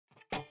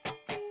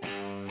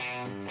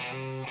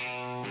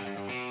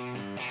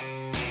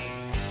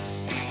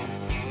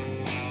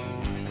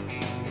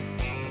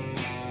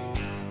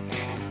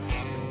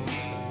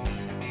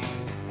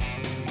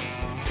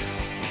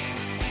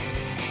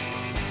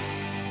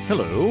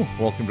Hello,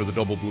 welcome to the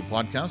Double Blue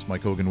Podcast.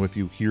 Mike Hogan with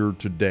you here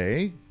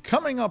today.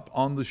 Coming up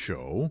on the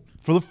show,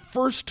 for the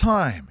first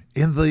time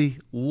in the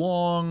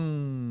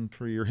long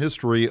 3-year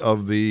history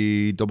of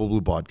the Double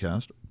Blue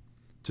Podcast,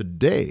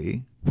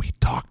 today we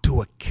talk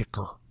to a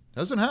kicker.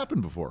 Hasn't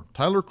happened before.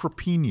 Tyler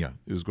Crapigna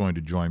is going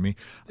to join me.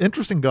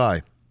 Interesting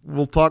guy.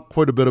 We'll talk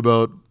quite a bit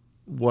about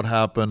what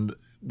happened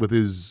with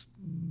his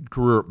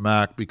career at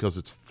Mac because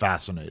it's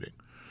fascinating.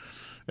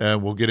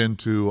 And we'll get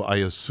into, I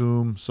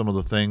assume, some of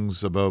the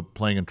things about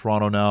playing in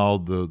Toronto now,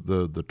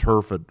 the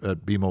turf at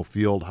BMO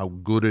Field, how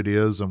good it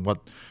is and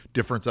what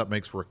difference that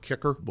makes for a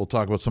kicker. We'll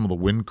talk about some of the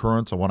wind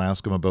currents. I want to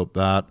ask him about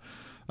that,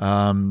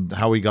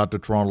 how he got to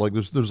Toronto. Like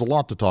there's a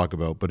lot to talk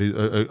about, but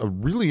a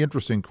really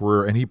interesting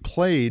career. And he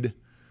played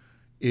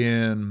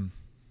in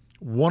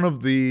one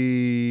of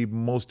the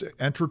most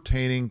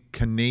entertaining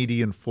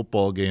Canadian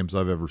football games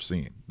I've ever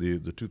seen, the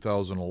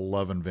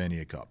 2011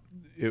 Vanier Cup.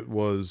 It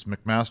was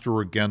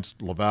McMaster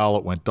against Laval.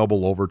 It went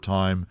double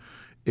overtime.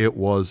 It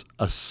was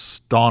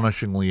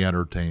astonishingly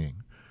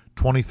entertaining.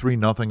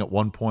 23-0 at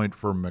one point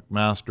for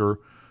McMaster.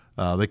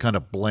 They kind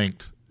of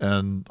blinked,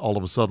 and all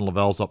of a sudden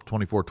Laval's up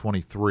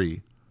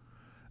 24-23.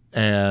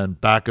 And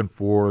back and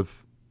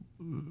forth,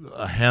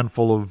 a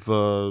handful of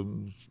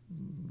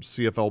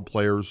CFL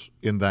players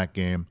in that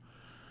game.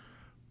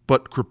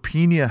 But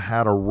Crapigna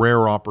had a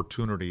rare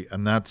opportunity,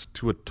 and that's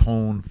to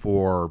atone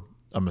for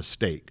a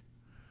mistake.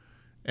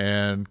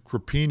 And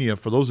Crapigna,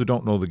 for those who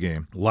don't know the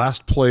game,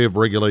 last play of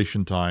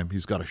regulation time,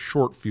 he's got a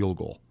short field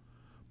goal.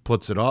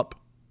 Puts it up,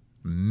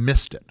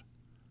 missed it.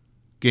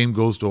 Game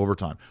goes to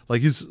overtime.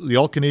 Like he's the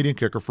All-Canadian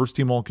kicker,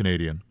 first-team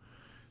All-Canadian.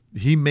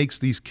 He makes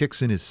these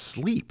kicks in his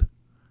sleep,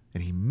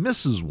 and he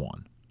misses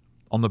one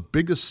on the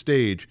biggest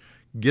stage,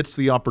 gets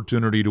the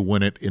opportunity to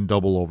win it in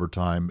double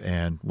overtime,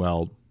 and,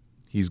 well,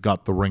 he's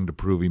got the ring to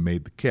prove he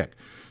made the kick.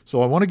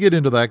 So I want to get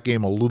into that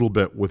game a little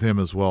bit with him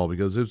as well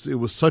because it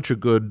was such a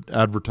good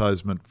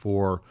advertisement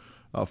for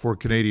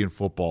Canadian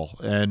football.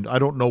 And I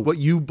don't know what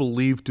you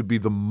believe to be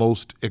the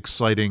most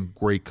exciting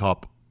Grey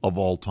Cup of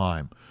all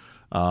time.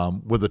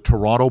 With a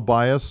Toronto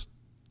bias,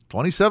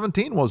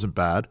 2017 wasn't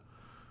bad.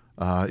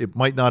 It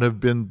might not have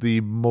been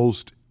the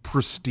most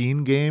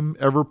pristine game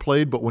ever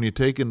played, but when you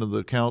take into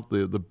account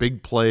the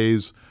big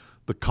plays,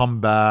 the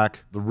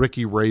comeback, the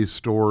Ricky Ray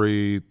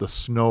story, the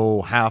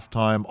snow,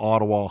 halftime,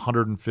 Ottawa,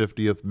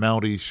 150th,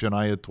 Mountie,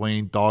 Shania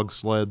Twain, dog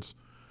sleds.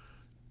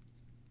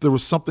 There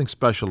was something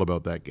special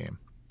about that game.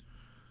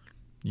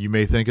 You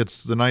may think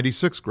it's the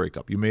 96 Grey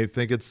Cup. You may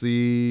think it's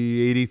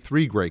the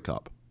 83 Grey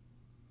Cup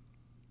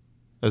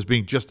as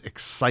being just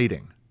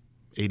exciting.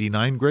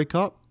 89 Grey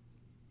Cup?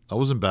 That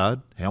wasn't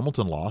bad.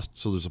 Hamilton lost,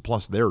 so there's a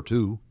plus there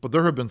too. But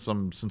there have been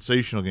some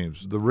sensational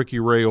games. The Ricky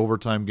Ray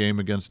overtime game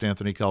against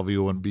Anthony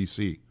Calvillo in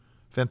BC.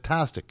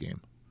 Fantastic game.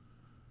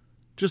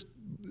 Just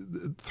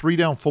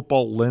 3-down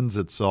football lends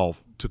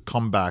itself to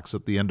comebacks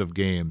at the end of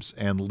games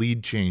and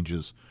lead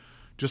changes,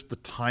 just the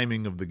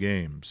timing of the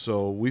game.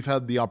 So we've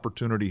had the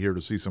opportunity here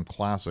to see some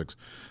classics.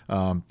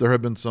 There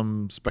have been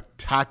some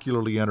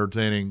spectacularly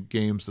entertaining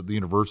games at the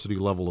university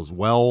level as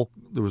well.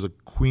 There was a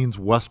Queens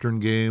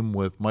Western game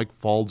with Mike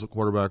Faulds, a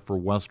quarterback for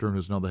Western,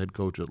 who's now the head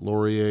coach at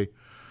Laurier.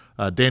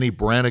 Danny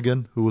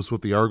Brannigan, who was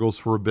with the Argos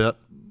for a bit.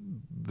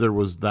 There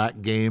was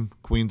that game,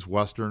 Queens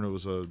Western. It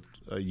was a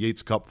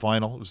Yates Cup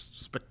final. It was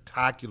a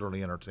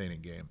spectacularly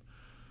entertaining game.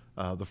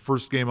 The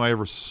first game I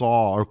ever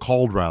saw, or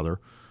called rather,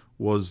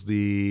 was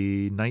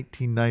the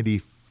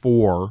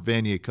 1994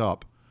 Vanier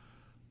Cup.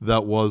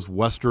 That was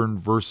Western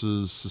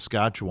versus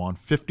Saskatchewan,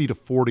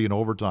 50-40 in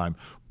overtime.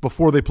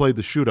 Before they played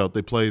the shootout,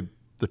 they played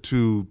the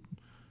two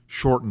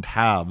shortened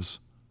halves,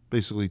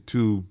 basically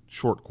two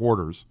short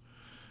quarters.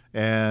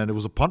 And it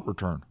was a punt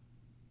return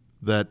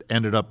that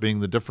ended up being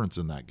the difference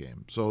in that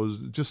game. So it was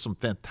just some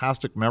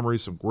fantastic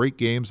memories, some great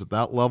games at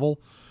that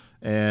level.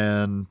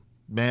 And,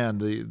 man,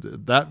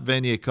 that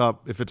Vanier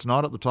Cup, if it's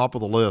not at the top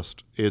of the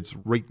list, it's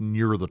right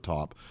near the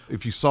top.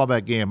 If you saw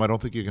that game, I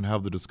don't think you can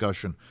have the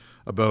discussion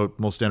about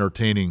most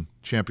entertaining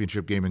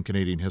championship game in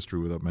Canadian history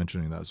without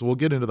mentioning that. So we'll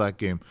get into that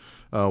game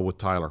with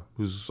Tyler,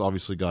 who's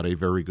obviously got a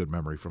very good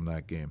memory from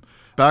that game.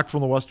 Back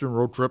from the Western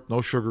road trip, no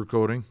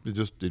sugarcoating.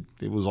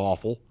 It was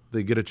awful.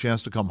 They get a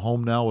chance to come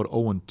home now at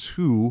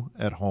 0-2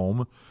 at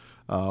home.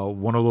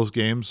 One of those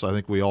games I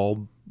think we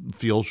all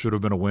feel should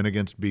have been a win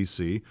against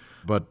BC.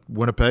 But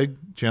Winnipeg,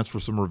 chance for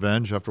some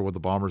revenge after what the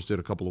Bombers did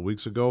a couple of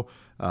weeks ago.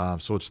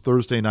 So it's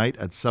Thursday night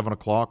at 7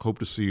 o'clock. Hope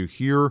to see you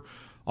here.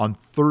 On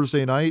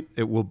Thursday night,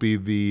 it will be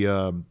the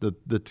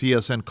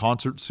TSN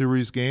Concert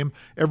Series game.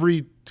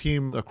 Every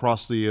team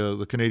across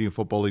the Canadian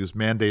Football League is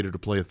mandated to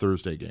play a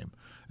Thursday game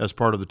as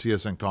part of the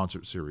TSN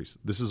Concert Series.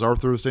 This is our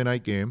Thursday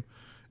night game.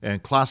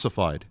 and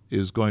Classified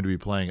is going to be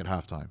playing at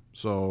halftime.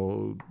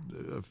 So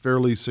a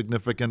fairly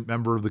significant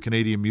member of the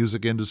Canadian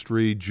music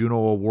industry, Juno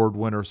Award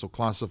winner, so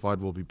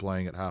Classified will be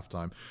playing at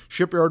halftime.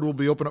 Shipyard will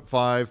be open at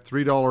 5,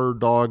 $3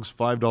 dogs,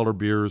 $5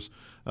 beers.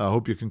 I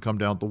hope you can come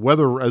down. The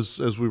weather, as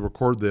we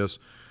record this,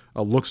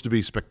 looks to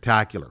be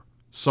spectacular.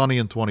 Sunny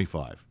and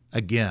 25.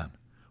 Again,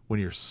 when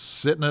you're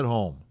sitting at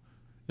home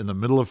in the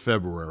middle of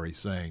February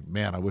saying,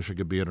 man, I wish I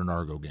could be at an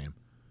Argo game.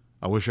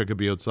 I wish I could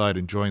be outside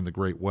enjoying the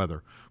great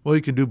weather. Well,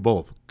 you can do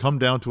both. Come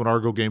down to an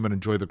Argo game and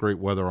enjoy the great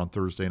weather on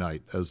Thursday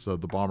night as the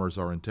Bombers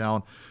are in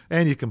town.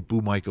 And you can boo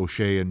Mike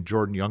O'Shea and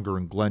Jordan Younger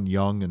and Glenn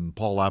Young and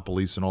Paul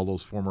Lapalisse and all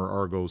those former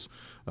Argos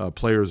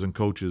players and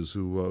coaches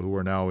who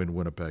are now in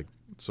Winnipeg.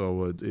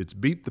 So it's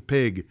Beat the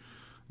Pig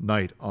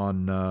night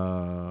on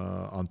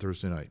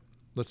Thursday night.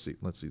 Let's see.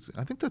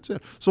 I think that's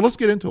it. So let's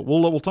get into it.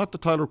 We'll talk to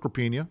Tyler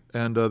Crapina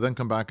and then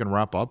come back and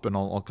wrap up, and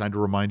I'll kind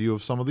of remind you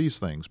of some of these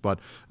things. But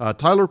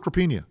Tyler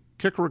Crapina,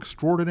 kicker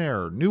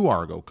extraordinaire, new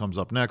Argo, comes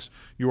up next.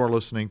 You are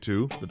listening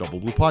to the Double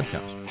Blue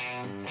Podcast.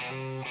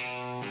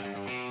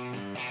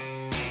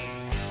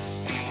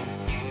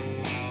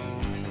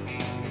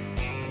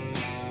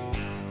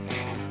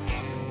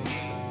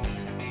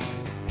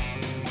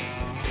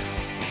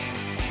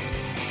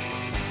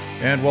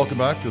 And welcome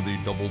back to the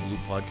Double Blue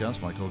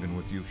Podcast. Mike Hogan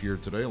with you here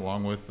today,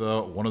 along with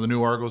one of the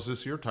new Argos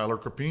this year, Tyler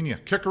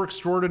Crapina, kicker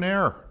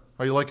extraordinaire.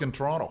 How you liking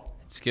Toronto?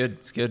 It's good.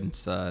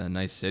 It's a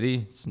nice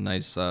city. It's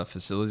nice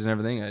facilities and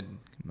everything.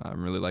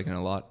 I'm really liking it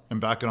a lot. And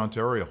back in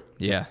Ontario.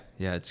 Yeah.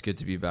 It's good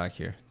to be back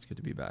here.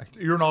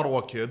 You're an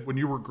Ottawa kid. When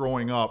you were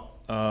growing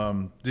up,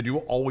 did you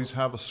always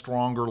have a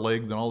stronger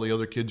leg than all the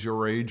other kids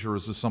your age, or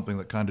is this something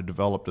that kind of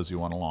developed as you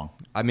went along?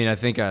 I mean, I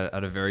think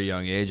at a very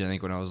young age, I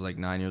think when I was like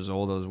 9 years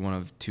old, I was one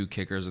of 2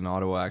 kickers in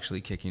Ottawa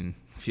actually kicking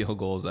field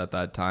goals at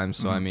that time.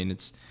 So, I mean,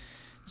 it's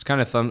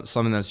kind of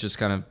something that's just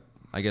kind of,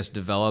 I guess,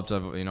 developed.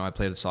 I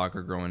played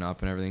soccer growing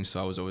up and everything,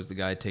 so I was always the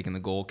guy taking the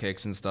goal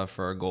kicks and stuff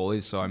for our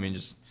goalies. So, I mean,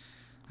 just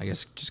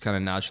kind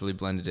of naturally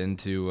blended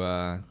into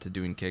to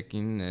doing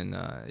kicking, and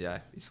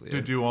basically.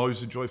 Did you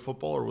always enjoy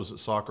football, or was it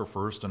soccer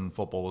first, and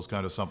football was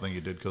kind of something you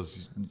did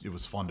because it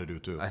was fun to do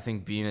too? I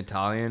think being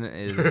Italian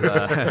is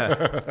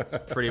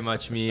pretty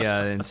much me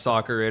in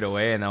soccer right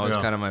away, and that was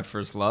kind of my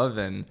first love,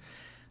 and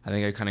I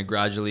think I kind of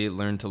gradually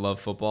learned to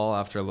love football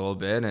after a little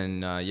bit,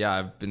 and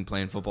I've been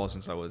playing football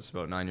since I was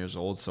about 9 years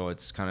old, so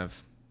it's kind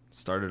of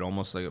started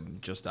almost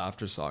like just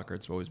after soccer.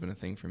 It's always been a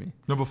thing for me.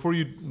 Now, before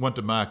you went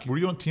to Mac, were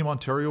you on Team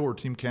Ontario or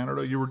Team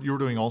Canada? You were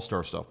doing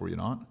all-star stuff, were you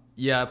not?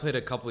 Yeah, I played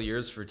a couple of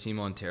years for Team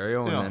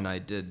Ontario, and then I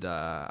did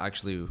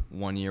actually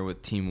 1 year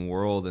with Team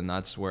World, and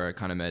that's where I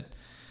kind of met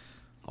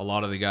a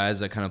lot of the guys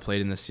that kind of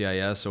played in the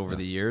CIS over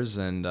the years,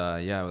 and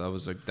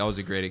that was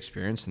a great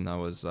experience, and that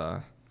was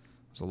a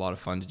lot of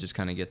fun to just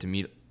kind of get to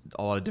meet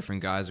a lot of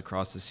different guys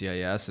across the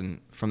CIS, and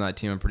from that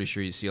team, I'm pretty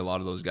sure you see a lot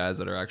of those guys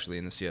that are actually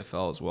in the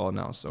CFL as well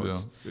now. So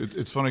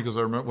it's funny because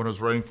I remember when I was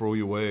writing for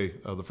OUA,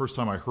 the first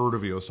time I heard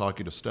of you, I was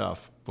talking to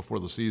Steph before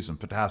the season,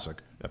 Potasic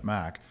at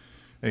Mac,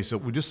 and he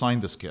said, we just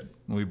signed this kid,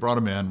 and we brought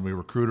him in, we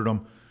recruited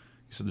him.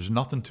 He said, there's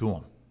nothing to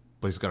him,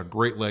 but he's got a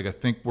great leg. I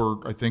think we're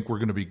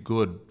going to be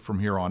good from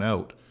here on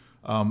out.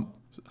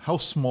 How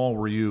small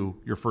were you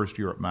your first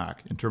year at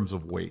Mac in terms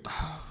of weight?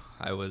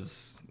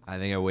 I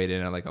think I weighed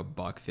in at like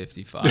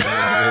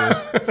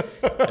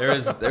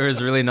 $155. There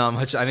was really not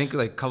much. I think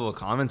like a couple of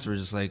comments were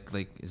just like,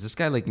 is this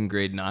guy like in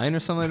grade 9 or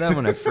something like that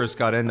when I first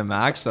got into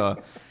Mac?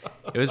 So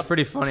it was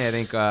pretty funny, I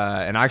think.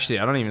 And actually,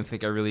 I don't even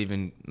think I really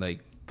even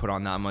like put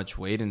on that much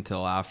weight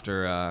until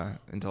after I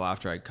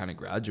kind of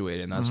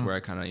graduated, and that's where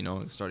I kind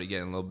of started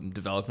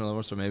developing a little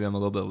more. So maybe I'm a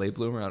little bit late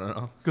bloomer. I don't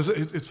know. Because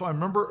it's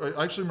fun. I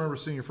actually remember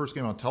seeing your first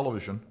game on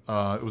television.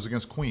 It was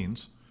against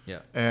Queens.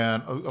 Yeah.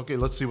 And, okay,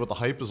 let's see what the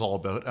hype is all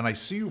about. And I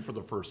see you for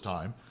the first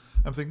time.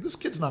 I'm thinking, this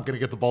kid's not going to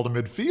get the ball to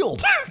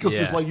midfield because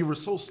it's like you were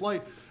so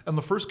slight. And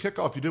the first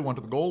kickoff you did went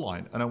to the goal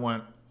line. And I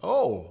went,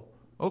 oh,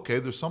 okay,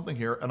 there's something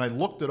here. And I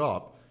looked it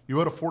up. You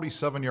had a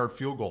 47-yard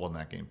field goal in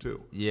that game,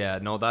 too. Yeah,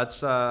 no,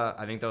 that's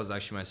I think that was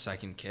actually my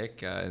second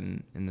kick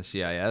in the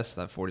CIS,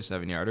 that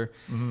 47-yarder.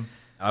 Mm-hmm.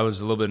 I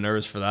was a little bit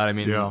nervous for that. I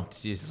mean,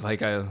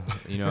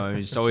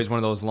 it's always one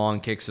of those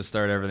long kicks to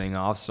start everything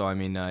off. So, I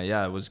mean,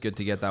 it was good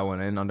to get that one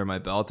in under my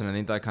belt. And I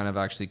think that kind of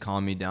actually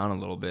calmed me down a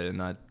little bit.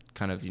 And that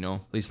kind of, at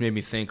least made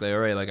me think, like, all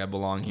right, like I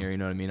belong here. You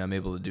know what I mean? I'm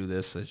able to do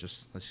this. Let's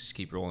just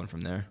keep rolling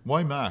from there.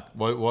 Why Mac?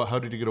 How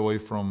did you get away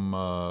from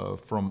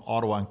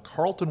Ottawa? And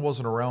Carleton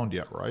wasn't around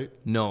yet, right?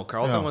 No,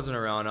 Carleton wasn't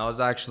around. I was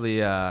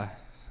actually, I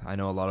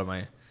know a lot of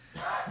my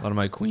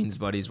Queens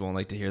buddies won't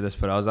like to hear this,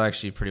 but I was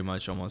actually pretty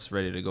much almost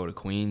ready to go to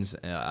Queens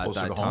at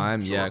that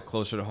time. Sure. Yeah,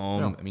 closer to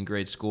home. Yeah. I mean,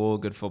 great school,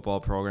 good football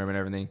program and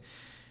everything.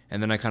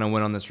 And then I kind of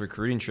went on this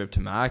recruiting trip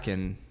to Mac,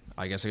 and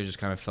I guess I just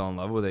kind of fell in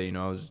love with it. It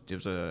was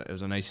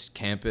a nice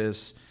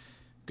campus,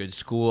 good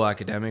school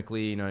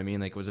academically. You know what I mean?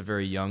 Like, it was a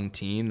very young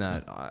team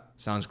that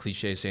sounds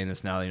cliche saying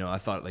this now. I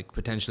thought like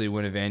potentially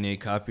win a Vanier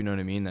Cup. You know what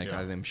I mean? Like,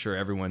 I'm sure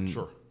everyone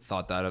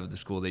thought that of the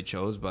school they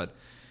chose, but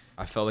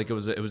I felt like it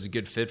was a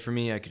good fit for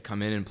me. I could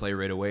come in and play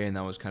right away, and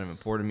that was kind of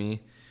important to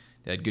me.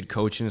 they had good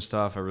coaching and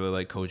stuff. I really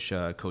like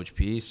Coach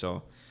P.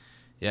 So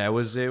yeah,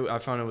 I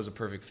found it was a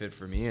perfect fit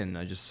for me, and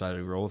I just decided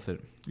to roll with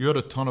it. You had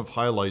a ton of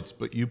highlights,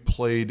 but you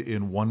played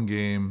in one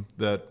game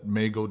that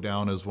may go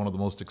down as one of the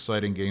most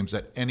exciting games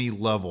at any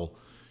level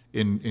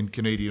in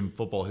Canadian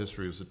football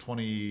history. It was the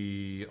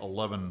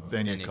 2011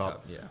 Vanier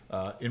Cup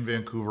in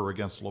Vancouver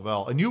against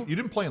Laval. And you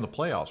didn't play in the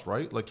playoffs,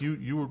 right? Like you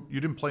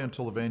didn't play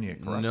until the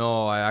Vanier, correct?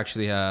 No, I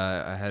actually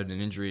I had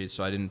an injury,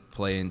 so I didn't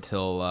play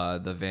until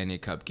the Vanier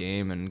Cup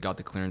game and got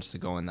the clearance to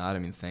go in that. I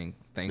mean,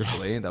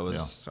 thankfully, that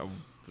was I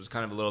was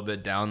kind of a little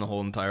bit down the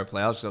whole entire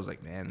playoffs. So I was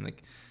like, man,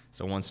 like it's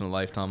a once in a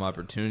lifetime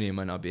opportunity. I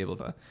might not be able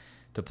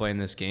to play in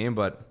this game,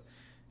 but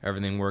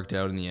everything worked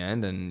out in the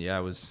end, and yeah,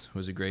 it was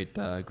a great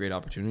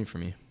opportunity for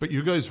me. But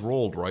you guys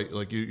rolled, right?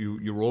 Like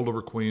you rolled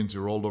over Queens,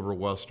 you rolled over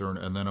Western,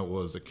 and then it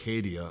was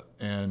Acadia,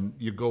 and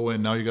you go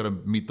in. Now you got to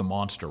meet the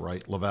monster,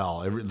 right?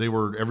 Laval. They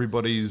were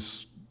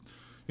everybody's,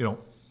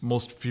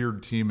 most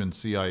feared team in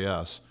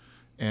CIS.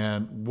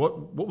 And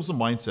what was the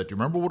mindset? Do you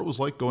remember what it was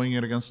like going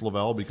in against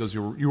Laval? Because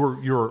you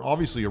were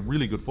obviously a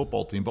really good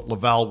football team, but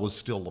Laval was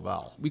still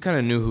Laval. We kind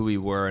of knew who we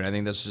were, and I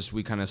think that's just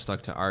we kind of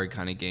stuck to our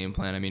kind of game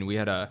plan. I mean, we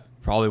had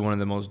probably one of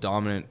the most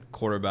dominant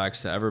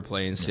quarterbacks to ever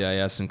play in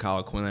CIS, and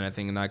Kyle Quinlan, I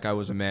think, and that guy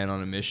was a man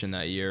on a mission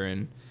that year,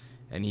 and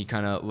he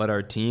kind of led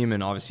our team,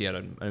 and obviously had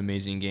an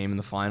amazing game in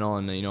the final.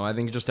 And I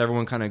think just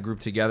everyone kind of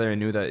grouped together and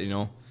knew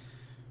that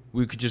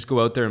we could just go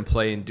out there and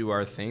play and do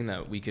our thing,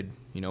 that we could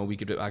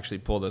actually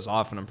pull this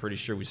off. And I'm pretty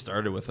sure we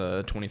started with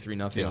a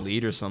 23-0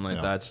 lead or something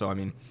like that. So, I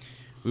mean,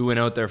 we went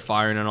out there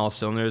firing on all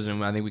cylinders,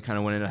 and I think we kind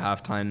of went into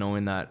halftime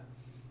knowing that,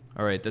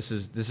 all right, this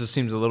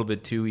seems a little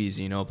bit too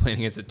easy, playing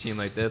against a team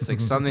like this. Like,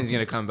 something's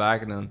going to come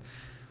back, and then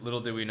little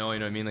did we know,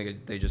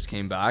 like they just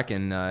came back,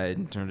 and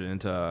it turned it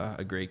into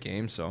a great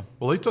game. So,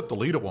 well, they took the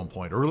lead at one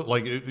point. Early,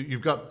 like,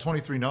 you've got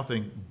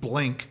 23-0,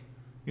 blink,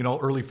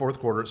 early fourth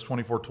quarter, it's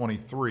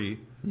 24-23.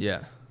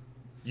 Yeah.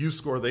 You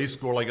score, they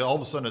score, like all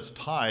of a sudden it's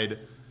tied,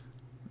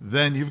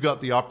 then you've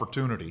got the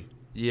opportunity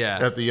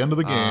at the end of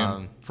the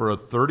game for a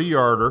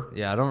 30-yarder.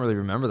 Yeah, I don't really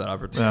remember that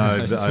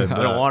opportunity. I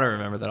don't want to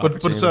remember that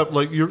opportunity. But it's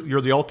like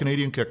you're the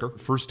All-Canadian kicker,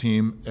 first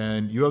team,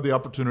 and you have the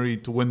opportunity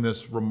to win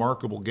this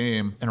remarkable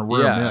game in a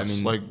rare miss.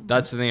 I mean,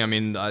 that's the thing. I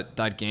mean,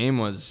 that game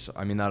was,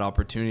 that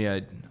opportunity,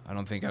 I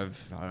don't think I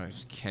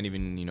can't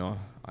even,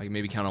 I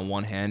maybe count on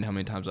one hand how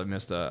many times I've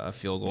missed a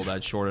field goal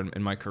that short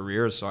in my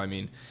career. So, I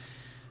mean,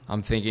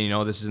 I'm thinking,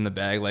 this is in the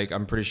bag. Like,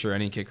 I'm pretty sure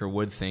any kicker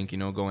would think,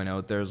 going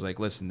out there is like,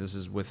 listen, this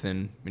is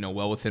within,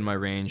 well within my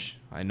range.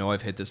 I know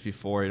I've hit this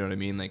before, you know what I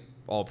mean? Like,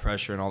 all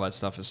pressure and all that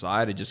stuff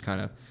aside, I just kind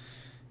of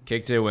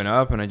kicked it, went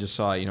up, and I just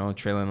saw,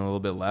 trailing a little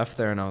bit left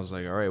there, and I was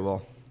like, all right,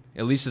 well,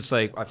 at least it's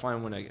like, I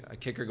find when a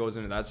kicker goes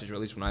into that situation,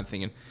 at least when I'm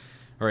thinking,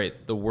 all right,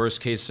 the worst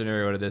case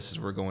scenario out of this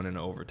is we're going into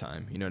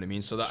overtime. You know what I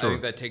mean? So I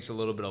think that takes a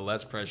little bit of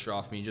less pressure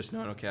off me, just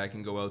knowing, okay, I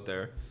can go out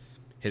there,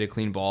 hit a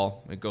clean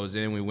ball, it goes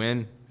in, we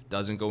win.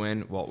 Doesn't go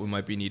in, well, we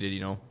might be needed,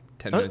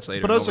 10 minutes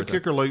later. But as a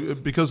kicker,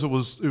 like, because it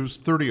was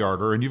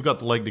 30-yarder, and you've got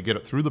the leg to get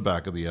it through the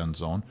back of the end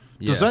zone,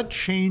 does that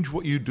change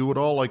what you do at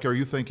all? Like, are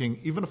you thinking,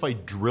 even if I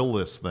drill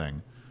this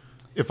thing,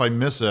 if I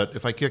miss it,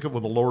 if I kick it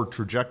with a lower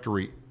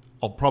trajectory,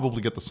 I'll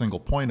probably get the single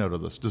point out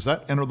of this. Does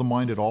that enter the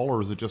mind at all,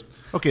 or is it just,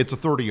 okay, it's a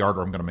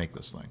 30-yarder, I'm going to make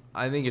this thing?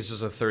 I think it's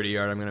just a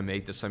 30-yard, I'm going to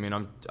make this. I mean,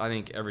 I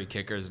think every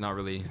kicker is not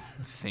really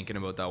thinking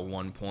about that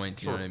 1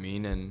 point, you know what I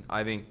mean? And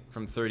I think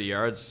from 30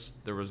 yards,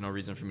 there was no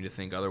reason for me to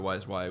think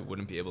otherwise why I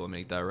wouldn't be able to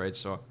make that, right?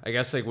 So I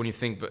guess, like, when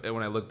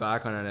I look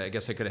back on it, I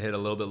guess I could have hit a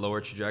little bit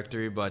lower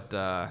trajectory, but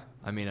I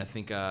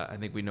think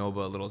we know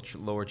about a little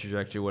lower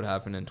trajectory what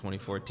happened in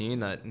 2014.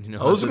 That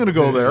I wasn't going to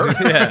go there.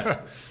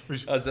 Yeah,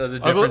 that's a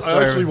different story.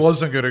 I actually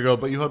wasn't going to go,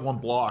 but you had one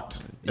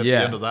blocked at the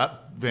end of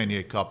that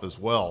Vanier Cup as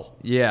well.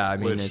 Yeah, I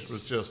mean,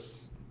 it's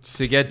just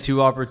to get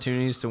two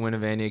opportunities to win a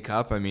Vanier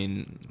Cup. I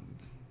mean,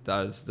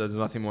 there's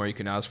nothing more you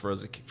can ask for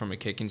from a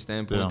kicking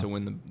standpoint to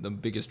win the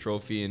biggest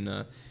trophy in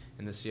the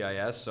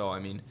CIS. So I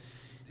mean,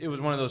 it was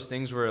one of those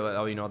things where,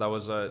 that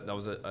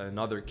was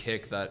another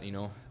kick that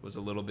was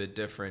a little bit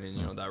different,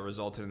 and that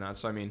resulted in that.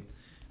 So I mean,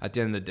 at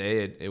the end of the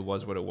day, it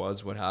was what it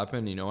was. What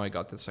happened, I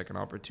got the second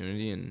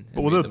opportunity,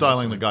 but without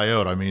dialing the guy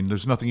out, I mean,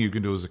 there's nothing you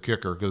can do as a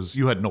kicker because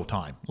you had no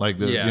time. Like,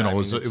 it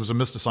was a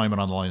missed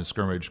assignment on the line of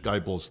scrimmage. Guy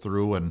blows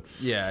through, and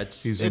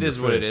it is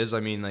what it is. I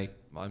mean, like,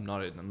 I'm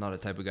not a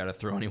type of guy to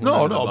throw anyone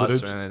under the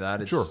bus or anything like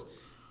that. It's,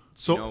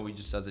 so we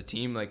just as a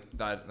team, like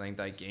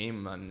that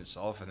game on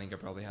itself, I think I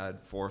probably had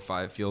 4 or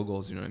 5 field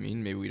goals. You know what I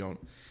mean? Maybe we don't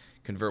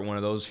convert one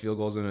of those field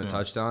goals into a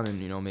touchdown,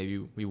 and maybe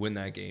we win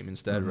that game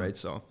instead, right?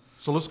 So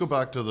let's go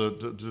back to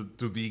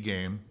the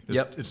game.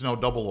 It's now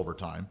double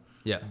overtime.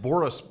 Yeah,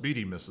 Boris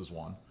Beatty misses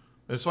one.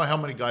 It's why how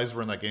many guys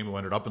were in that game who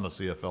ended up in the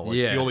CFL. Like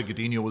Fioli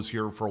Godinho was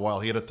here for a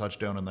while. He had a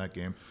touchdown in that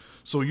game.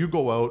 So you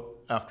go out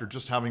after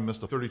just having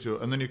missed a 32,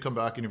 and then you come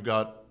back and you've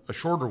got a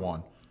shorter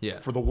one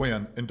for the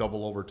win in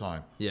double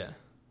overtime. Yeah.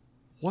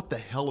 What the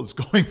hell is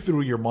going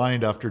through your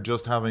mind after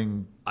just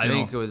having... I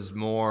think it was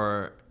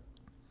more...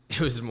 it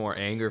was more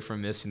anger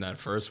from missing that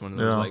first one. It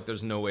was like,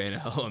 there's no way in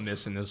hell I'm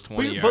missing this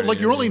 20 But like,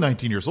 you're only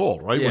 19 years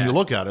old, right? Yeah. When you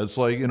look at it, it's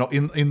like,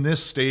 in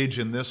this stage,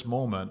 in this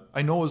moment,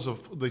 I know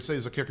they say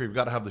as a kicker, you've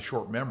got to have the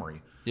short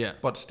memory. Yeah.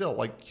 But still,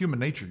 like human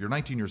nature, you're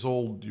 19 years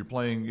old, you're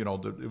playing,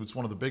 it was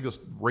one of the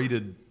biggest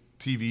rated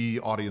TV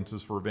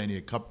audiences for a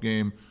Vanier Cup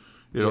game.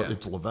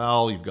 It's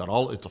Laval,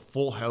 it's a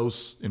full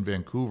house in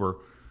Vancouver.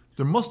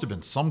 There must have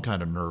been some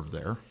kind of nerve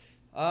there.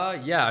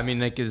 Yeah, I mean,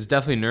 like, it's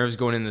definitely nerves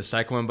going into the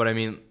second one, but I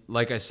mean,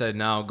 like I said,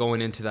 now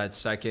going into that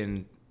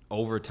second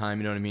overtime,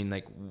 you know what I mean?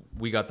 Like,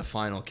 we got the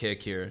final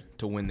kick here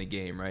to win the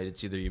game, right?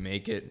 It's either you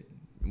make it,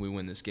 we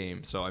win this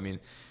game. So, I mean,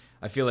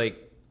 I feel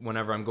like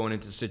whenever I'm going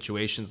into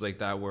situations like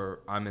that where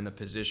I'm in the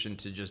position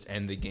to just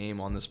end the game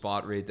on the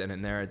spot right then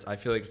and there, I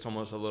feel like it's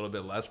almost a little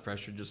bit less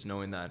pressure just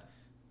knowing that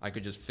I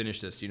could just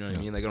finish this, you know what I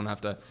mean? Like, I don't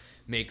have to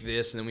make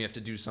this and then we have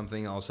to do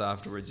something else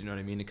afterwards, you know what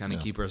I mean, to kind of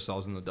keep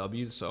ourselves in the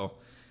W. So,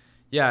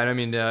 yeah, and I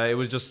mean, it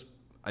was just,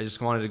 I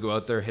just wanted to go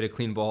out there, hit a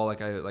clean ball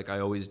like I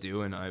always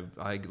do, and I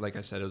like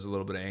I said, it was a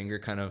little bit of anger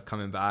kind of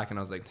coming back, and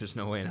I was like, there's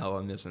no way in hell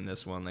I'm missing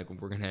this one. Like,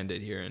 we're gonna end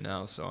it here and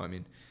now. So I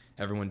mean,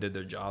 everyone did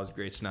their jobs.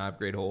 Great snap,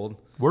 great hold.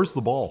 Where's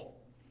the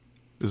ball?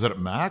 Is it at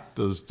Mac?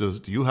 Do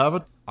you have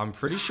it? I'm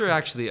pretty sure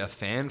actually a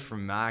fan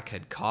from Mac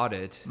had caught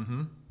it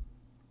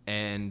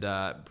and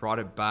brought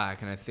it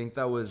back, and I think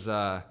that was.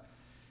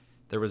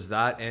 There was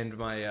that and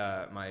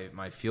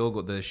my field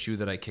goal, the shoe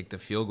that I kicked the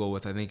field goal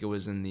with. I think it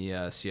was in the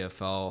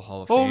CFL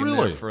Hall of Fame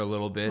there for a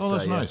little bit. Oh,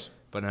 that's nice.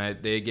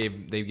 But they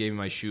gave me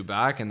my shoe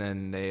back, and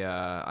then they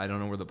I don't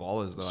know where the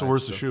ball is though. So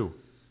where's the shoe?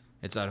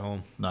 It's at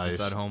home. Nice.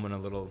 It's at home in a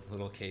little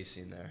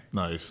casing there.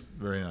 Nice,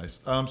 very nice.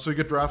 So you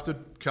get drafted,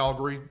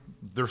 Calgary.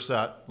 They're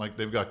set. Like,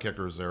 they've got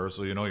kickers there,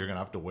 so you're gonna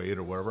have to wait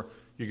or whatever.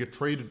 You get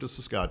traded to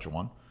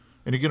Saskatchewan,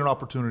 and you get an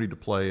opportunity to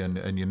play,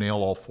 and you nail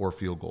all 4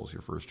 field goals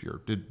your first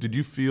year. Did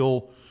you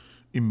feel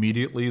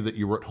immediately that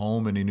you were at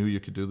home and you knew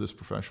you could do this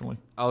professionally?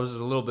 I was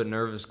a little bit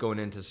nervous going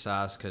into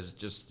SAS because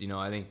just,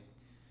 I think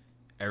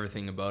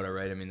everything about it,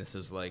 right? I mean, this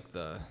is like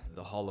the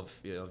Hall of,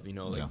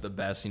 the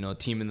best,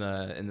 team in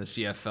the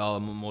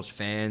CFL, most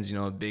fans,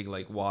 big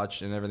like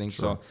watch and everything.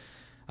 Sure. So,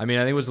 I mean,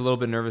 I think I was a little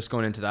bit nervous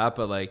going into that,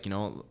 but like,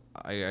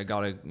 I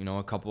got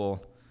a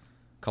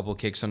couple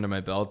kicks under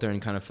my belt there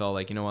and kind of felt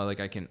like, like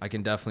I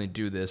can definitely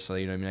do this. So,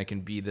 I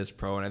can be this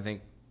pro. And I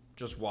think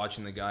just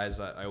watching the guys,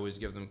 I always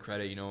give them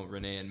credit,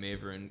 Renee and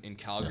Maver in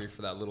Calgary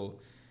for that little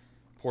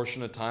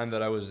portion of time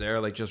that I was there,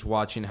 like just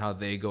watching how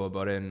they go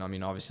about it. And I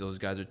mean, obviously those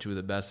guys are 2 of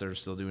the best that are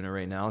still doing it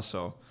right now.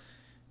 So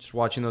just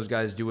watching those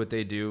guys do what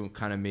they do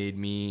kind of made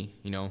me,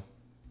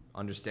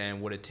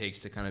 understand what it takes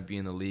to kind of be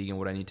in the league and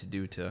what I need to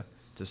do to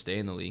stay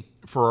in the league.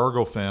 For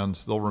Argo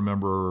fans, they'll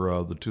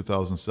remember the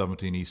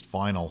 2017 East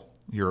Final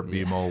here at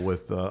BMO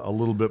with a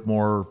little bit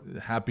more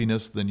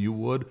happiness than you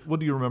would.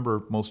 What do you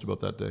remember most about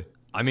that day?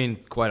 I mean,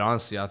 quite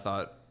honestly,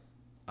 I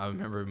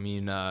remember me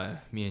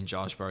and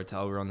Josh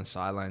Bartel were on the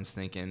sidelines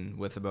thinking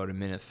with about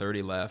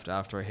 1:30 left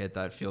after I hit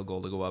that field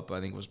goal to go up, I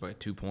think it was by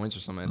 2 points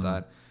or something like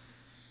that.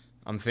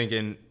 I'm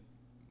thinking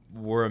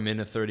we're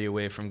 1:30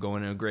 away from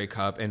going to a Grey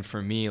Cup. And for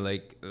me,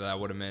 like, that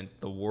would have meant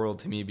the world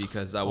to me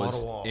because that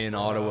was in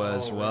Ottawa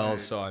as well. Right.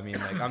 So, I mean,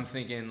 like, I'm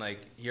thinking,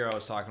 like, here I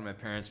was talking to my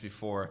parents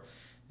before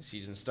the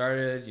season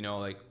started,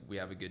 like, we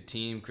have a good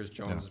team. Chris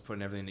Jones is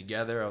putting everything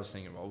together. I was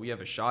thinking, well, we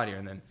have a shot here.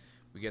 And then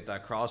we get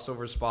that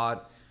crossover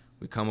spot.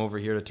 We come over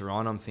here to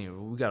Toronto. I'm thinking,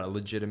 well, we got a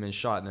legitimate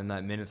shot. And then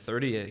that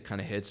 1:30, it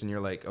kind of hits, and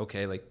you're like,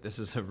 okay, like, this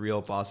is a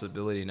real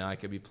possibility. Now I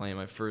could be playing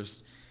my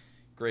first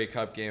Grey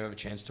Cup game. I have a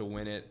chance to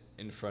win it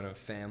in front of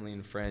family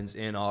and friends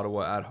in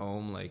Ottawa at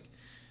home. Like,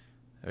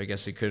 I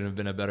guess it couldn't have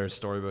been a better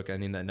storybook. I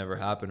mean, that never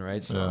happened,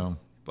 right? So,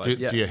 but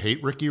do you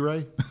hate Ricky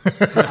Ray?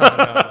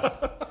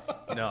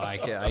 No,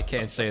 I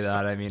can't say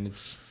that. I mean,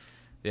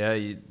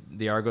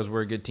 the Argos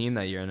were a good team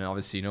that year, and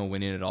obviously,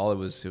 winning it all, it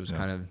was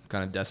kind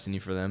of destiny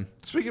for them.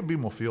 Speaking of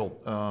BMO Field,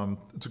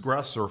 it's a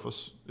grass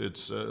surface.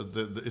 It's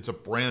a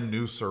brand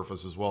new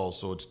surface as well,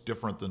 so it's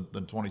different than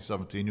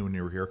 2017 when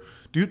you were here.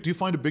 Do you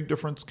find a big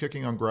difference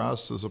kicking on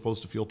grass as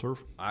opposed to field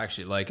turf? I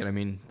actually like it. I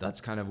mean,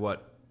 that's kind of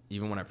what,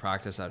 even when I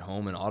practice at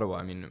home in Ottawa,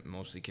 I mean,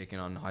 mostly kicking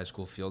on high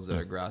school fields that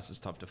are grass. It's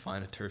tough to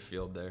find a turf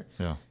field there.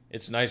 Yeah.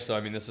 It's nice though.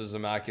 I mean, this is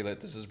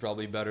immaculate. This is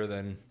probably better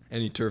than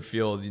any turf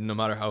field, no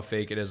matter how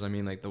fake it is. I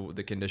mean, like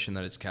the condition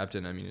that it's kept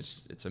in, I mean,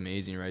 it's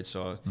amazing, right?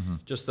 So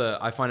just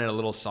I find it a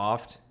little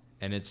soft,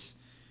 and it's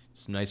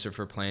nicer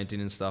for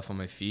planting and stuff on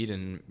my feet.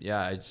 And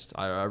yeah,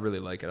 I really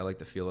like it. I like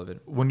the feel of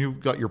it. When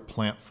you've got your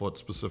plant foot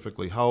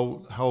specifically,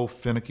 how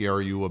finicky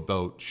are you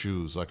about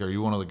shoes? Like, are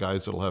you one of the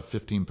guys that'll have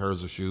 15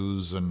 pairs of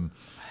shoes and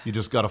you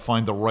just got to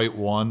find the right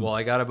one? Well,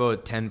 I got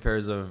about 10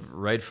 pairs of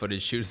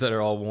right-footed shoes that are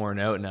all worn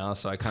out now,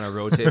 so I kind of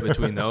rotate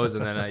between those.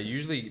 And then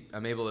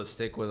I'm able to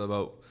stick with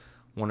about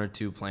 1 or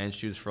 2 plant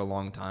shoes for a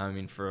long time. I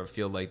mean, for a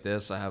field like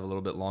this, I have a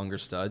little bit longer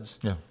studs.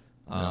 Yeah.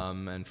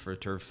 And for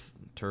turf,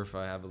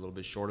 I have a little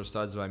bit shorter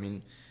studs. But I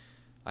mean,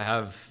 I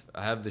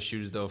have the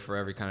shoes though for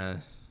every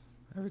kind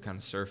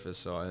of surface,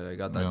 so I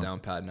got that down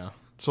pat now.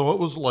 So it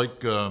was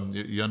like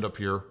you end up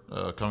here,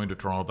 coming to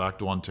Toronto, back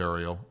to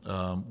Ontario.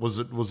 Was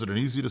it an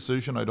easy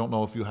decision? I don't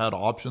know if you had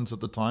options at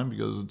the time,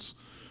 because it's,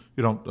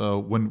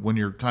 when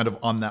you're kind of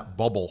on that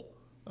bubble,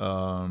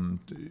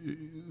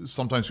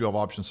 sometimes you have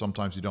options,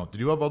 sometimes you don't.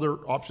 Did you have other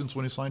options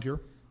when you signed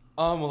here?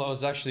 Well, I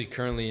was actually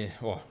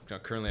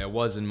I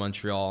was in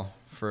Montreal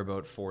for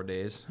about 4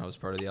 days. I was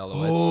part of the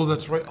Alouettes. Oh,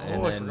 that's right.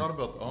 I forgot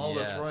about that. Oh, yeah,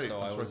 that's right.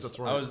 So that's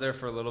right. I was there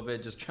for a little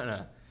bit, just trying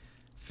to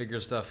figure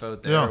stuff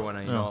out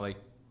there.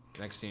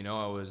 Next thing you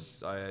know,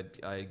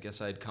 I guess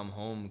I'd come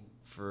home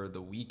for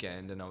the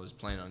weekend, and I was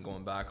planning on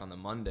going back on the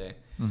Monday.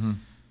 Mm-hmm.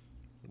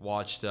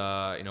 Watched,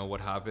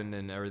 what happened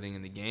and everything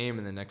in the game,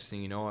 and the next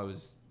thing you know, I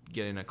was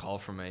getting a call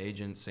from my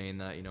agent saying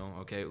that,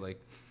 okay,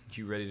 like,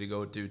 you ready to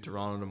go to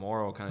Toronto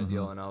tomorrow kind of Mm-hmm.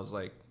 deal. And I was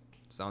like,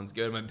 sounds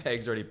good. My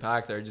bag's already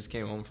packed. I just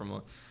came home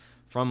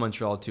from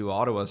Montreal to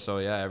Ottawa. So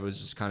yeah, it was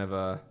just kind of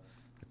a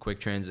quick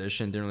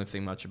transition. Didn't really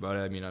think much about it.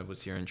 I mean, I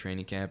was here in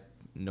training camp,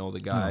 know the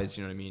guys,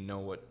 you know what I mean?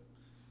 Know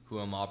who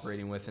I'm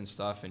operating with and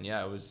stuff. And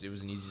yeah, it was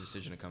an easy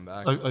decision to come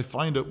back. I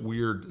find it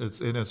weird.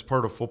 It's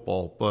part of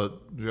football,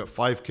 but you got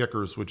 5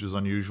 kickers, which is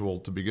unusual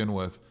to begin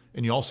with,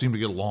 and you all seem to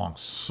get along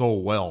so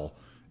well,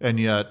 and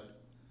yet,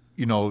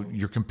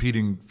 you're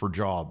competing for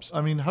jobs.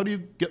 I mean, how do you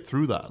get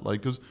through that?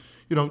 Like, because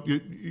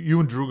you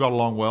and Drew got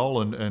along well,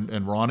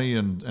 and Ronnie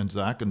and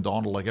Zach and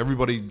Donald, like,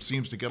 everybody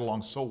seems to get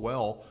along so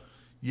well.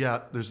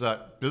 Yet there's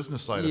that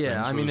business side of things.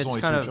 Yeah, I mean, there's it's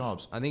only kind 2 of.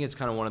 jobs. I think it's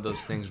kind of one of those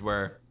things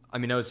where, I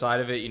mean, outside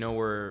of it,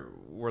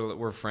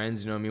 we're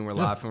friends. You know what I mean? We're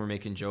laughing, we're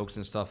making jokes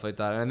and stuff like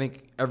that. And I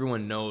think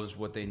everyone knows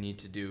what they need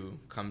to do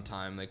come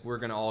time. Like, we're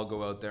gonna all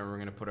go out there and we're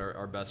gonna put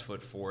our best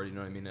foot forward. You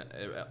know what I mean?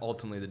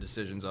 Ultimately, the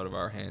decision's out of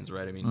our hands,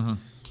 right? I mean,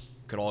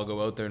 could all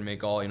go out there and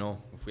make all.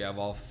 If we have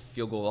all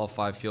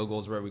 5 field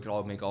goals, right? We could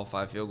all make all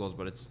 5 field goals,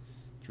 but it's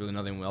really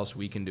nothing else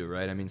we can do,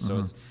 right? I mean,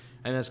 so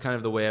and that's kind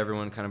of the way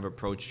everyone kind of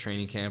approached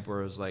training camp, where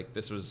it was like,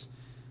 this was,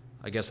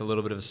 I guess, a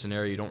little bit of a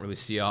scenario you don't really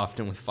see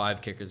often with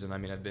 5 kickers. And I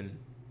mean, I've been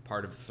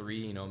part of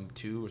 3,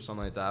 2 or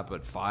something like that,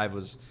 but 5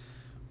 was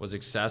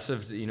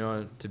excessive,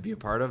 to be a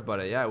part of.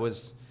 But yeah, it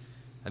was.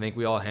 I think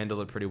we all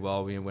handled it pretty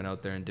well. We went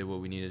out there and did what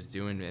we needed to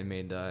do, and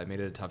made it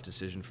a tough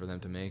decision for them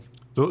to make.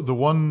 The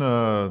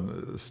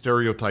one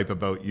stereotype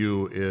about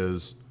you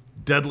is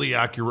deadly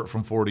accurate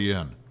from 40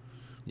 in.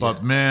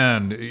 But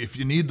man, if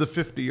you need the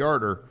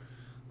 50-yarder,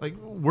 like,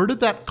 where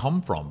did that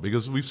come from?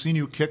 Because we've seen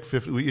you kick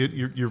 50.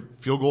 Your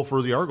field goal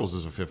for the Argos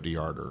is a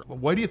 50-yarder.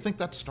 Why do you think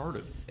that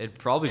started? It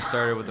probably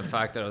started with the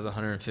fact that I was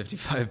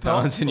 155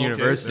 pounds in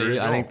university.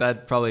 I think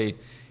that probably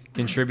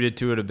contributed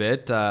to it a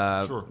bit.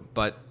 Sure.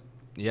 But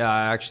yeah,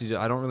 I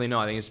don't really know.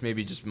 I think it's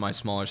maybe just my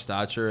smaller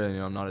stature, and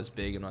I'm not as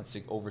big. I'm not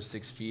over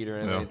 6 feet or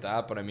anything like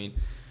that. But I mean,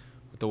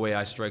 with the way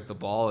I strike the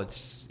ball,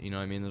 it's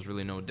there's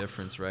really no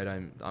difference, right?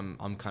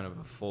 I'm kind of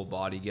a full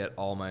body, get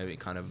all my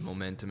kind of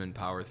momentum and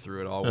power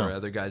through it all, where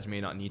other guys may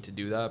not need to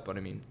do that. But I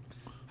mean,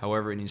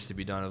 however it needs to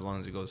be done, as long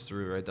as it goes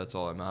through, right? That's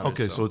all that matters.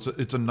 Okay, so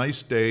it's a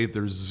nice day.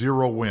 There's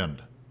 0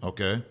 wind.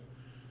 Okay,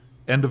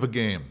 end of a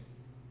game.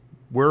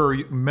 Where are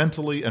you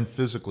mentally and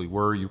physically?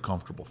 Where are you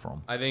comfortable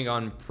from? I think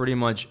on pretty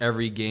much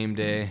every game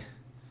day,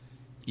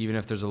 even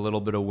if there's a little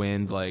bit of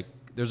wind, like,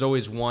 there's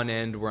always one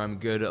end where I'm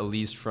good, at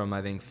least from,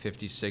 I think,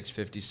 56,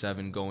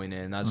 57 going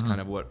in. That's kind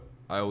of what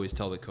I always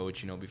tell the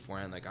coach,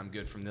 beforehand. Like, I'm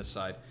good from this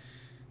side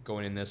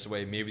going in this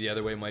way. Maybe the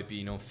other way might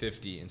be,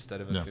 50 instead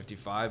of a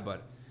 55.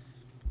 But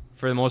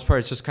for the most part,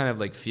 it's just kind of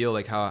like feel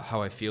like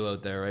how I feel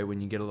out there, right?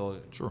 When you get a little,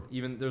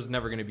 even there's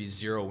never going to be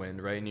 0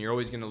 wind, right? And you're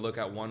always going to look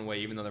at one way,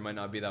 even though there might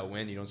not be that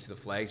wind. You don't see the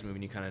flags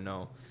moving, you kind of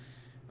know.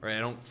 Right, I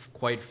don't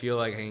quite feel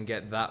like I can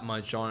get that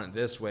much on it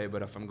this way,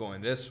 but if I'm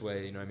going this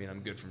way,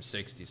 I'm good from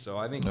 60. So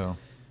I think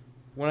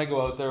when I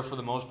go out there, for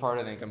the most part,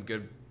 I think I'm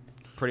good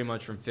pretty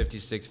much from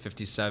 56,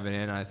 57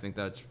 in. I think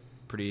that's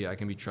I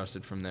can be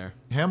trusted from there.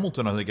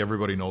 Hamilton, I think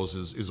everybody knows,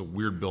 is a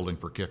weird building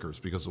for kickers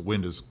because the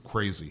wind is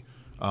crazy.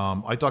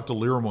 I talked to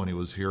Liram when he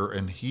was here,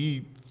 and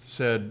he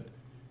said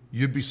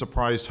you'd be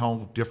surprised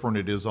how different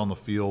it is on the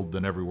field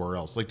than everywhere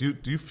else. Like, do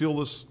you feel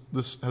this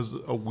has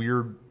a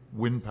weird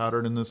wind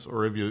pattern in this,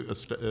 or have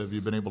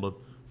you been able to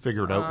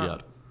figure it out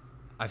yet?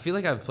 I feel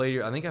like I've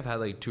played. I think I've had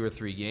like 2 or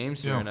 3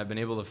 games here, and I've been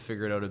able to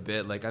figure it out a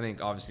bit. Like, I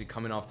think obviously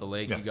coming off the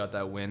lake, you got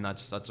that wind.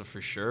 That's a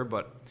for sure.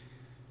 But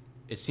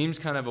it seems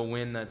kind of a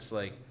wind that's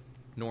like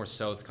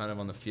north-south kind of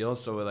on the field.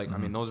 So like, I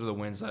mean, those are the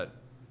winds that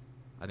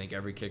I think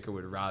every kicker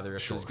would rather.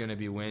 If there's going to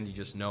be wind, you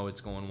just know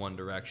it's going one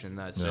direction.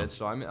 That's it.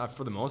 So I mean,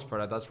 for the most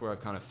part, that's where I've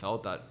kind of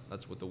felt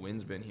that's what the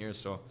wind's been here.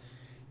 So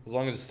as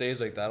long as it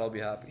stays like that, I'll be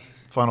happy.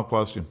 Final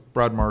question: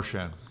 Brad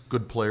Marchand,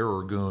 good player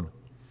or goon?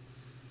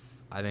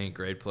 I think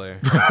great player,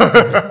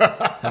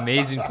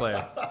 amazing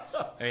player.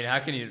 I mean, how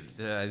can you?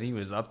 I think he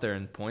was up there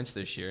in points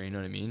this year. You know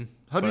what I mean?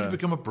 How did you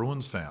become a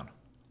Bruins fan?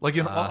 Like,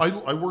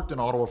 I worked in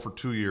Ottawa for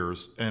 2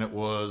 years, and it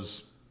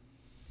was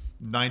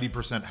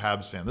 90%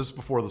 Habs fan. This is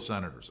before the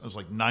Senators. It was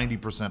like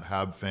 90%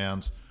 Habs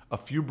fans, a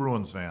few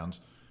Bruins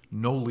fans,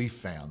 no Leaf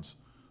fans.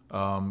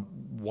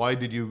 Why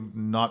did you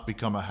not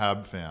become a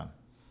Habs fan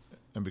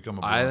and become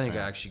a Bruins fan? I think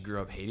I actually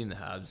grew up hating the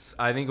Habs.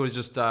 I think it was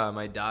just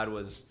my dad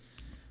was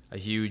a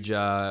huge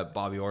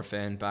Bobby Orr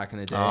fan back in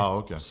the day. Oh,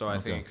 okay. So I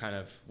think it kind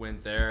of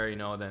went there, you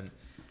know. Then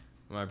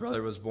when my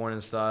brother was born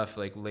and stuff,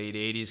 like late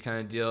 80s kind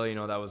of deal, you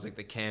know, that was like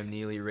the Cam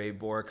Neely, Ray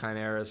Bourque kind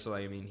of era. So,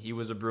 I mean, he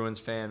was a Bruins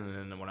fan.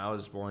 And then when I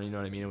was born, you know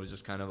what I mean? It was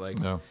just kind of like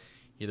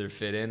either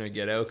fit in or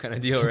get out kind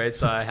of deal, right?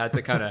 So I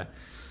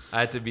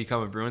had to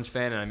become a Bruins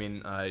fan. And, I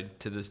mean,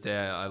 to this day,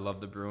 I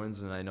love the Bruins.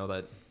 And I know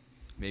that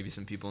maybe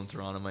some people in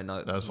Toronto might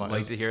not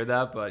like to hear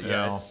that. But,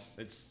 yeah,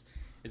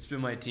 it's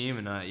been my team,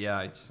 and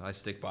I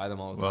stick by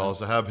them all the time. Well,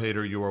 as a Hab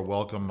hater, you are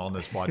welcome on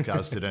this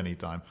podcast at any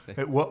time.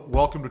 Hey,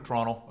 welcome to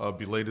Toronto,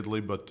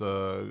 belatedly, but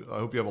I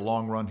hope you have a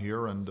long run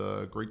here, and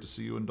great to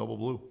see you in Double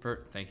Blue.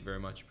 Thank you very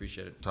much.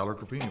 Appreciate it. Tyler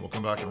Crapini. We'll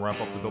come back and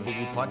wrap up the Double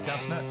Blue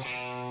podcast next.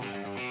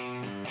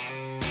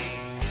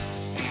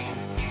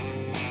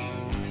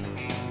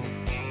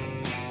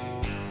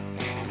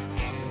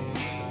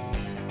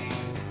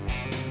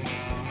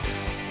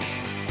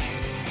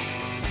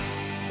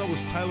 That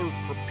was Tyler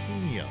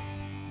Crapini,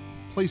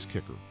 place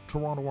kicker,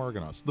 Toronto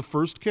Argonauts, the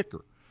first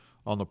kicker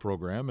on the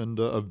program, and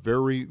a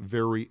very,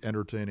 very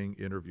entertaining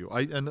interview.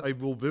 I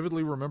will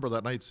vividly remember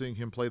that night seeing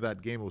him play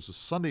that game. It was a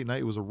Sunday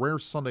night. It was a rare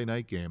Sunday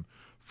night game,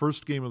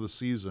 first game of the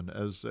season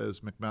as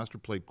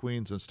McMaster played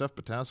Queens, and Steph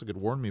Potasic had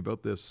warned me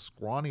about this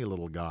scrawny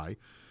little guy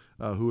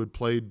who had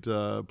played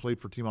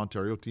for Team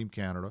Ontario, Team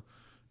Canada,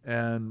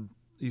 and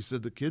he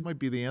said the kid might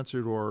be the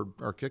answer to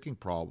our kicking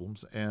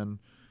problems, and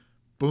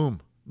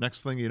boom,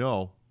 next thing you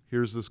know,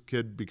 here's this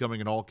kid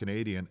becoming an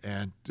All-Canadian,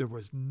 and there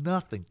was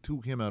nothing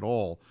to him at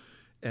all.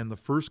 And the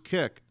first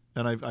kick,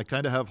 and I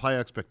kind of have high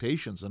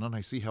expectations, and then I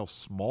see how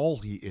small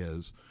he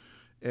is,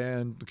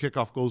 and the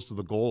kickoff goes to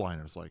the goal line,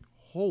 and it's like,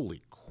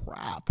 holy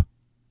crap,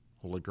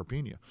 holy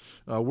Carpenia.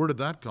 Where did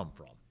that come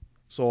from?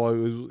 So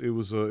it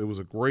was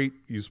a great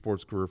U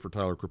Sports career for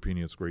Tyler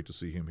Crapini. It's great to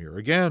see him here.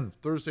 Again,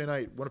 Thursday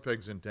night,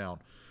 Winnipeg's in town.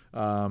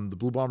 The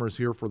Blue Bombers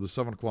here for the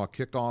 7 o'clock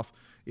kickoff.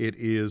 It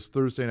is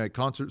Thursday night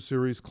concert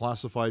series,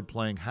 Classified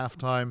playing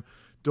halftime.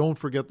 Don't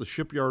forget the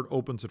Shipyard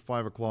opens at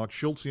 5 o'clock.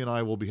 Schultze and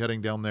I will be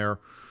heading down there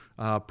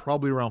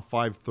probably around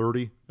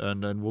 5:30,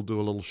 and then we'll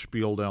do a little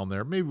spiel down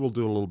there. Maybe we'll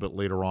do a little bit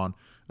later on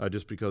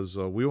just because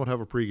we won't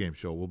have a pregame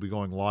show. We'll be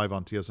going live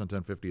on TSN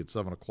 1050 at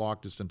 7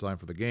 o'clock just in time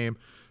for the game.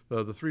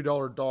 The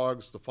 $3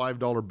 dogs, the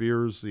 $5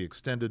 beers, the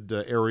extended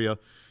area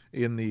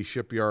in the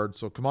Shipyard.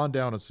 So come on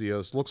down and see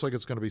us. Looks like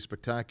it's going to be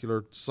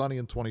spectacular. Sunny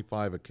and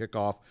 25 at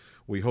kickoff.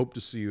 We hope to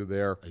see you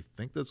there. I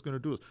think that's going to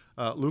do it.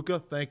 Luca,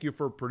 thank you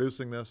for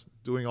producing this,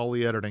 doing all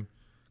the editing,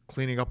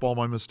 cleaning up all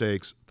my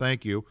mistakes.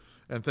 Thank you.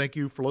 And thank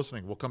you for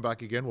listening. We'll come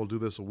back again. We'll do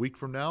this a week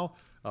from now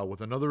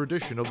with another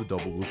edition of the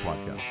Double Blue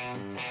Podcast.